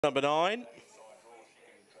Number 9.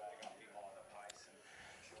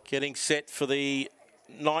 Getting set for the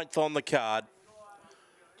 9th on the card.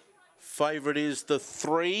 Favourite is the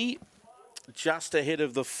 3, just ahead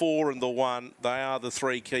of the 4 and the 1. They are the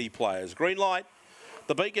 3 key players. Green light,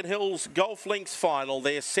 the Beacon Hills Golf Links final.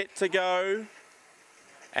 They're set to go.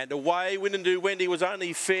 And away, Winandoo Wendy was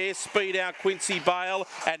only fair. Speed out Quincy Bale.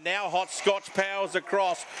 And now Hot Scotch powers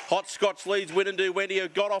across. Hot Scotch leads Winandoo Wendy, who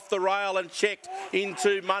got off the rail and checked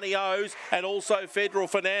into Money O's. And also Federal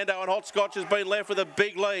Fernando. And Hot Scotch has been left with a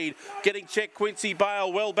big lead. Getting checked Quincy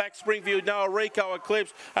Bale. Well back Springview, Noah Rico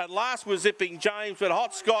Eclipse. And last was Zipping James. But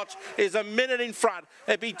Hot Scotch is a minute in front.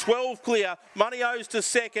 It'd be 12 clear. Money O's to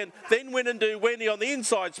second. Then Winandoo Wendy on the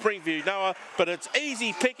inside Springview, Noah. But it's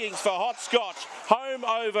easy pickings for Hot Scotch. Home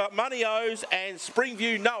over Money O's, and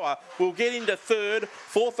Springview Noah will get into third.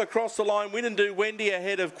 Fourth across the line, Winandoo Wendy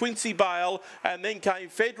ahead of Quincy Bale, and then came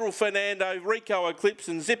Federal Fernando, Rico Eclipse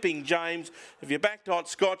and Zipping James. If you backed Hot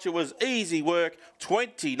Scotch, it was easy work,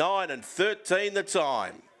 29 and 13 the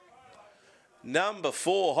time. Number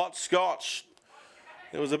 4, Hot Scotch.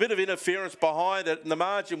 There was a bit of interference behind it, and the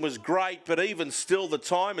margin was great, but even still, the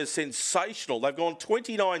time is sensational. They've gone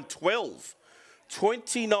 29-12.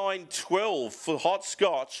 29-12 for Hot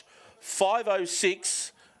Scotch,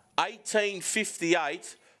 5:06,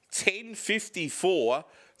 18:58, 10:54,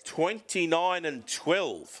 29 and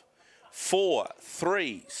 12, 4,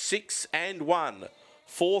 3, 6 and 1,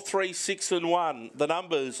 4, 3, 6 and 1. The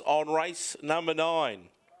numbers on race number 9.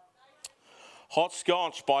 Hot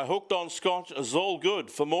Scotch by Hooked on Scotch is all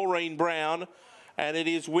good for Maureen Brown, and it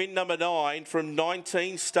is win number 9 from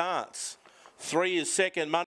 19 starts. 3 is second.